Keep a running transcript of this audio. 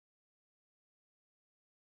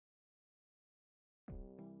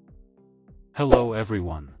Hello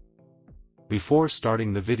everyone. Before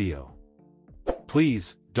starting the video,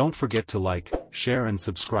 please don't forget to like, share and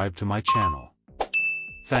subscribe to my channel.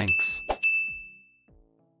 Thanks.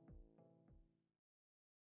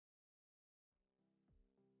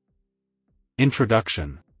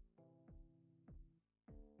 Introduction.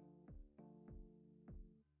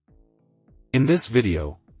 In this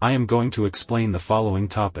video, I am going to explain the following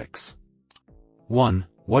topics. 1.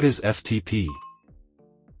 What is FTP?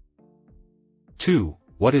 2.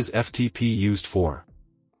 What is FTP used for?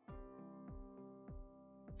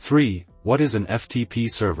 3. What is an FTP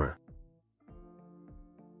server?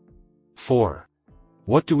 4.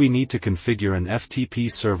 What do we need to configure an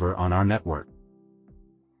FTP server on our network?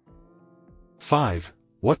 5.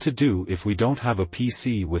 What to do if we don't have a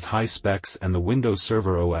PC with high specs and the Windows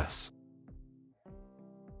Server OS?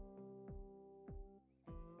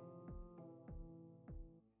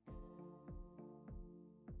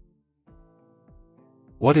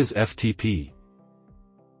 What is FTP?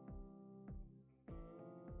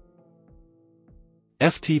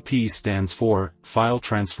 FTP stands for File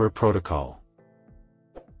Transfer Protocol.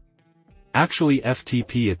 Actually,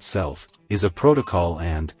 FTP itself is a protocol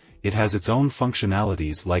and it has its own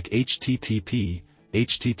functionalities like HTTP,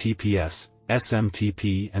 HTTPS,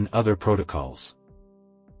 SMTP and other protocols.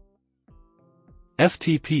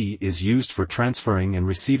 FTP is used for transferring and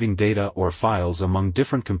receiving data or files among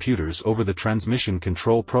different computers over the Transmission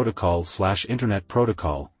Control Protocol/Internet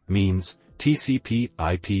Protocol, means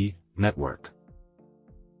TCP/IP network.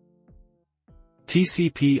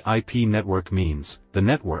 TCP/IP network means the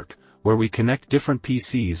network where we connect different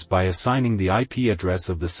PCs by assigning the IP address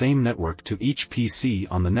of the same network to each PC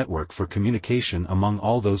on the network for communication among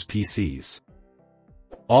all those PCs.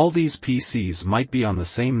 All these PCs might be on the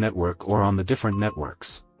same network or on the different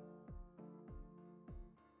networks.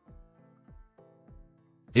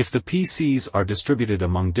 If the PCs are distributed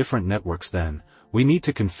among different networks, then we need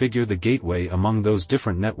to configure the gateway among those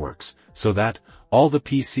different networks, so that all the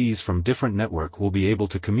PCs from different network will be able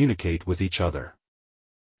to communicate with each other.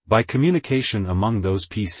 By communication among those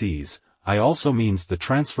PCs, I also means the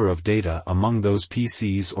transfer of data among those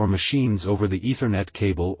PCs or machines over the Ethernet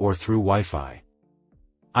cable or through Wi-Fi.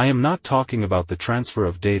 I am not talking about the transfer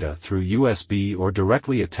of data through USB or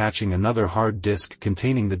directly attaching another hard disk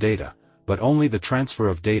containing the data, but only the transfer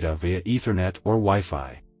of data via Ethernet or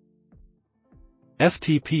Wi-Fi.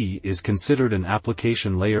 FTP is considered an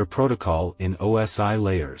application layer protocol in OSI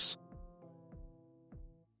layers.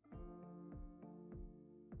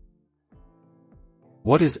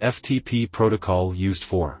 What is FTP protocol used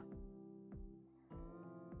for?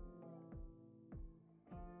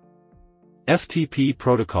 FTP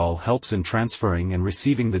protocol helps in transferring and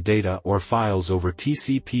receiving the data or files over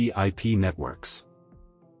TCP/IP networks.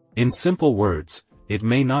 In simple words, it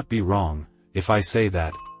may not be wrong if I say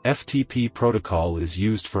that FTP protocol is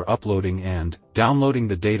used for uploading and downloading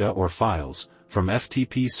the data or files from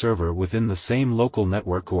FTP server within the same local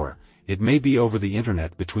network, or it may be over the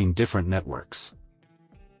internet between different networks.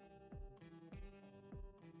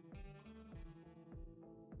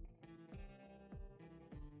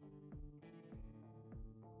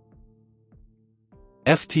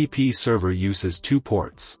 FTP server uses two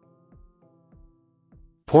ports.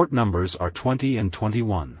 Port numbers are 20 and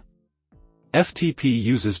 21. FTP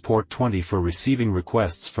uses port 20 for receiving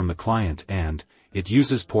requests from the client, and it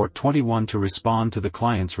uses port 21 to respond to the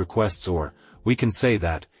client's requests, or we can say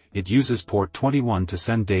that it uses port 21 to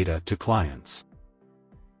send data to clients.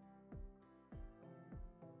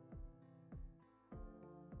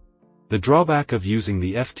 The drawback of using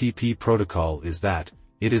the FTP protocol is that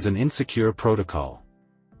it is an insecure protocol.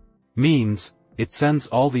 Means, it sends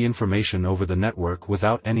all the information over the network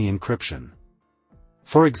without any encryption.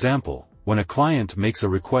 For example, when a client makes a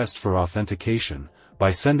request for authentication,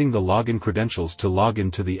 by sending the login credentials to log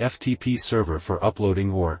into the FTP server for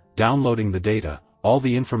uploading or downloading the data, all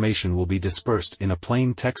the information will be dispersed in a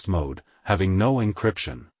plain text mode, having no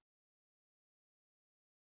encryption.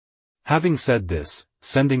 Having said this,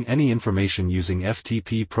 sending any information using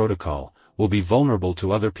FTP protocol will be vulnerable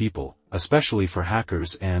to other people, especially for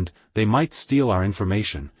hackers, and they might steal our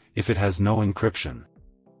information if it has no encryption.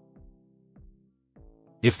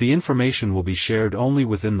 If the information will be shared only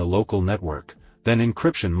within the local network, then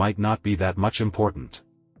encryption might not be that much important.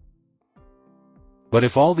 But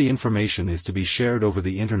if all the information is to be shared over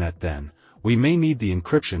the internet, then we may need the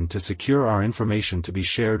encryption to secure our information to be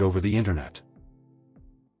shared over the internet.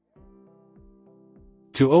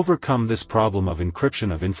 To overcome this problem of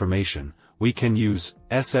encryption of information, we can use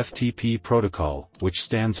SFTP protocol, which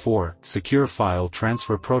stands for Secure File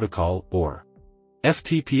Transfer Protocol, or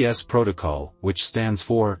FTPS Protocol, which stands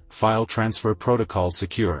for File Transfer Protocol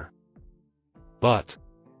Secure. But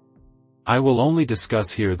I will only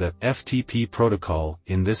discuss here the FTP protocol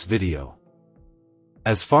in this video.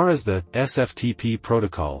 As far as the SFTP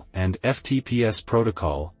protocol and FTPS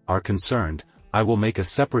protocol are concerned, I will make a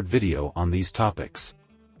separate video on these topics,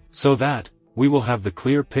 so that we will have the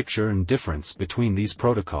clear picture and difference between these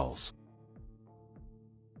protocols.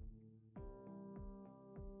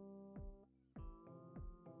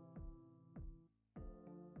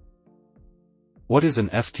 What is an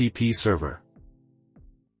FTP server?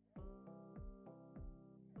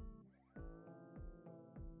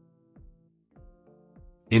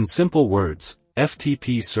 In simple words,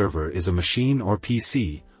 FTP server is a machine or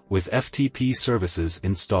PC with FTP services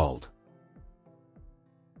installed.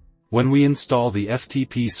 When we install the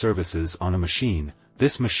FTP services on a machine,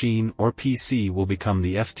 this machine or PC will become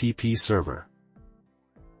the FTP server.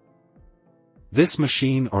 This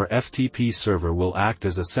machine or FTP server will act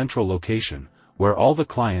as a central location, where all the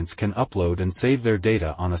clients can upload and save their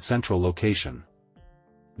data on a central location.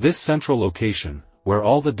 This central location, where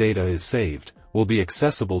all the data is saved, will be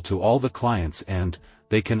accessible to all the clients and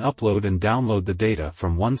they can upload and download the data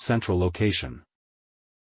from one central location.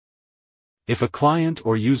 If a client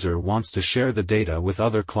or user wants to share the data with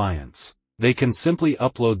other clients, they can simply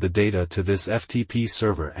upload the data to this FTP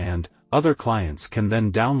server and other clients can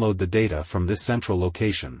then download the data from this central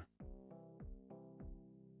location.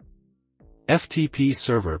 FTP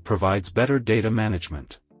server provides better data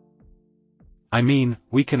management. I mean,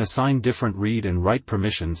 we can assign different read and write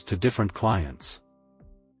permissions to different clients.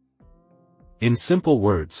 In simple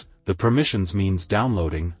words, the permissions means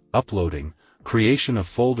downloading, uploading, creation of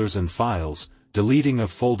folders and files, deleting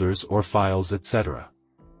of folders or files, etc.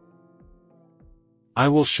 I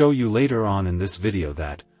will show you later on in this video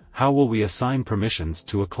that, how will we assign permissions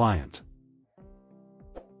to a client.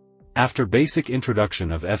 After basic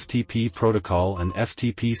introduction of FTP protocol and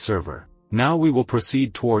FTP server, now we will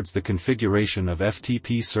proceed towards the configuration of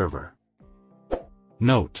FTP server.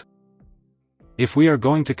 Note: if we are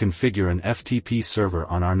going to configure an FTP server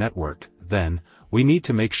on our network, then we need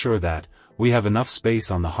to make sure that we have enough space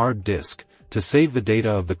on the hard disk to save the data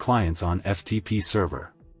of the clients on FTP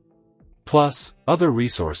server. Plus, other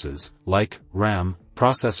resources, like RAM,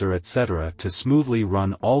 processor, etc. to smoothly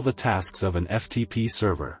run all the tasks of an FTP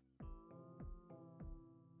server.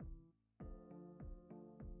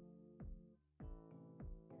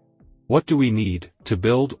 What do we need to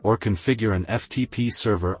build or configure an FTP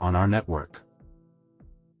server on our network?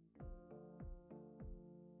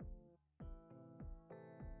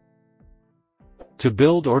 To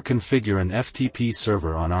build or configure an FTP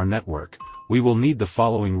server on our network, we will need the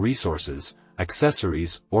following resources,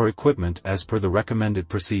 accessories, or equipment as per the recommended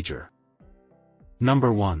procedure.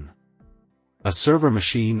 Number 1. A server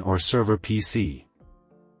machine or server PC.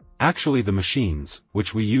 Actually, the machines,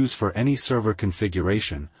 which we use for any server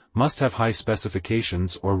configuration, must have high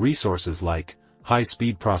specifications or resources like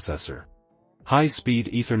high-speed processor, high-speed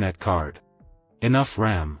Ethernet card, enough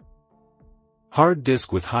RAM, hard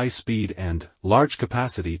disk with high speed and large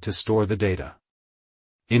capacity to store the data.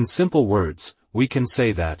 In simple words, we can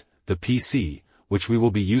say that the PC, which we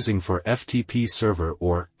will be using for FTP server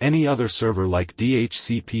or any other server like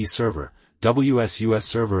DHCP server, WSUS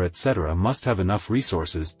server, etc., must have enough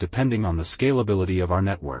resources depending on the scalability of our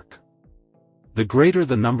network. The greater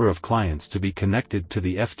the number of clients to be connected to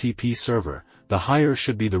the FTP server, the higher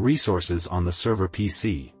should be the resources on the server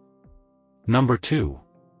PC. Number 2.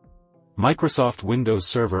 Microsoft Windows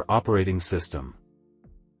Server Operating System.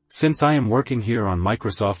 Since I am working here on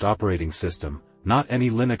Microsoft operating system, not any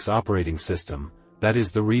Linux operating system, that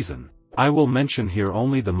is the reason I will mention here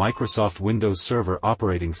only the Microsoft Windows Server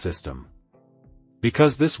operating system.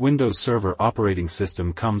 Because this Windows Server operating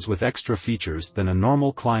system comes with extra features than a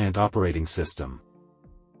normal client operating system.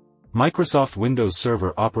 Microsoft Windows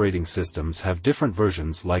Server operating systems have different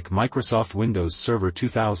versions like Microsoft Windows Server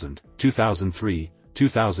 2000, 2003,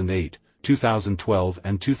 2008, 2012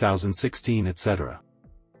 and 2016, etc.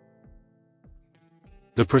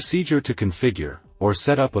 The procedure to configure or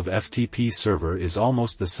setup of FTP server is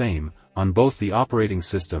almost the same on both the operating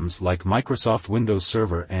systems like Microsoft Windows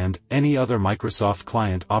Server and any other Microsoft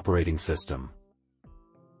client operating system.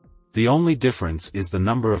 The only difference is the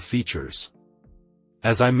number of features.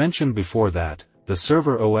 As I mentioned before that, the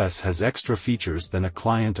server OS has extra features than a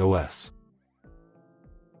client OS.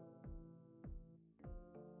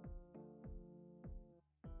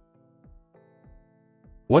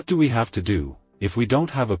 What do we have to do if we don't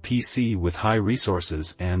have a PC with high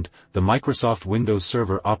resources and the Microsoft Windows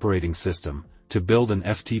Server operating system to build an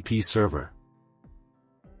FTP server?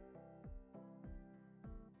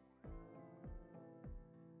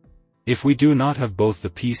 If we do not have both the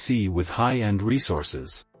PC with high-end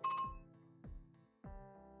resources,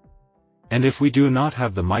 and if we do not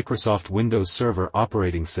have the Microsoft Windows Server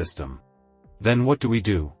operating system, then what do we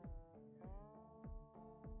do?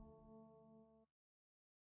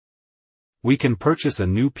 We can purchase a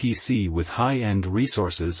new PC with high-end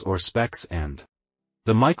resources or specs and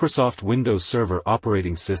the Microsoft Windows Server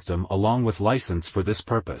operating system along with license for this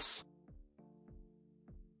purpose.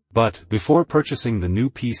 But, before purchasing the new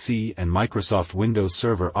PC and Microsoft Windows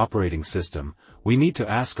Server operating system, we need to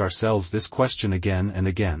ask ourselves this question again and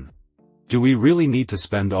again. Do we really need to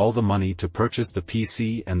spend all the money to purchase the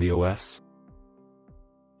PC and the OS?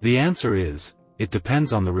 The answer is, it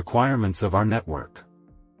depends on the requirements of our network.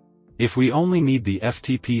 If we only need the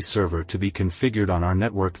FTP server to be configured on our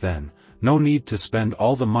network, then no need to spend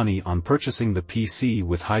all the money on purchasing the PC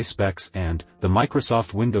with high specs and the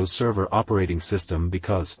Microsoft Windows Server operating system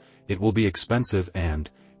because it will be expensive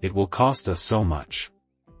and it will cost us so much.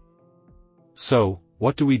 So,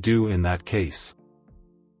 what do we do in that case?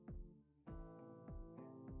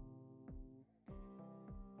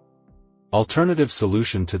 Alternative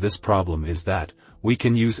solution to this problem is that we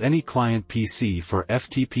can use any client PC for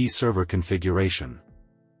FTP server configuration.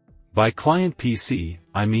 By client PC,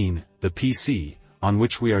 I mean the PC on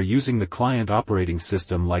which we are using the client operating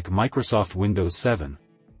system like Microsoft Windows 7,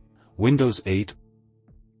 Windows 8,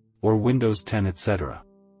 or Windows 10, etc.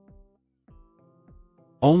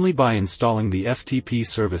 Only by installing the FTP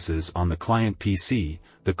services on the client PC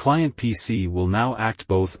will now act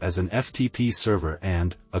both as an FTP server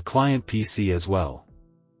and a client PC as well.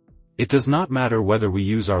 It does not matter whether we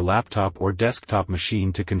use our laptop or desktop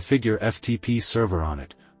machine to configure FTP server on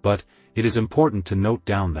it, but it is important to note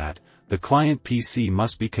down that the client PC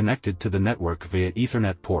must be connected to the network via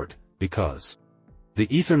Ethernet port, because the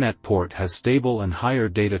Ethernet port has stable and higher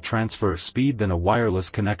data transfer speed than a wireless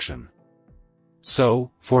connection.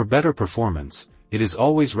 So, for better performance, it is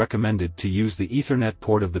always recommended to use the Ethernet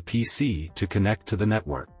port of the PC to connect to the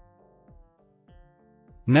network.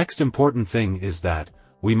 Next important thing is that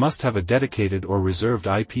we must have a dedicated or reserved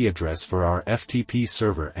IP address for our FTP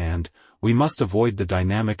server and we must avoid the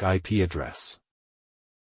dynamic IP address.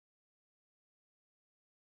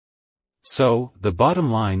 So, the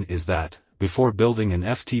bottom line is that, before building an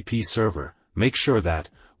FTP server, make sure that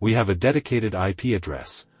we have a dedicated IP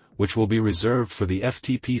address, which will be reserved for the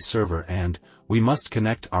FTP server, and we must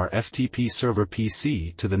connect our FTP server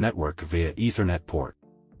PC to the network via Ethernet port.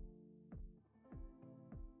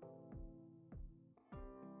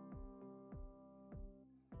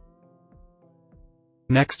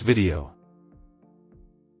 Next video.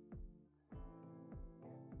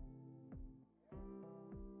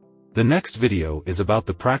 The next video is about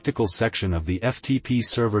the practical section of the FTP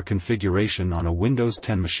server configuration on a Windows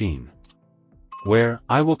 10 machine, where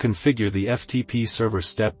I will configure the FTP server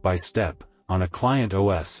step by step on a client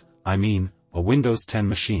OS, I mean, a Windows 10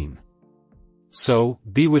 machine. So,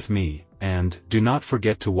 be with me, and do not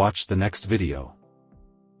forget to watch the next video.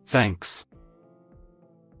 Thanks.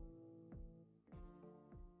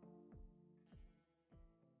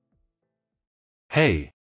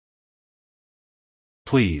 Hey!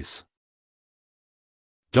 Please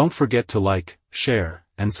don't forget to like, share,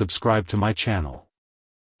 and subscribe to my channel.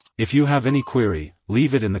 If you have any query,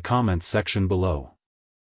 leave it in the comments section below.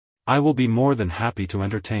 I will be more than happy to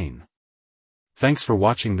entertain. Thanks for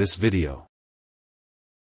watching this video.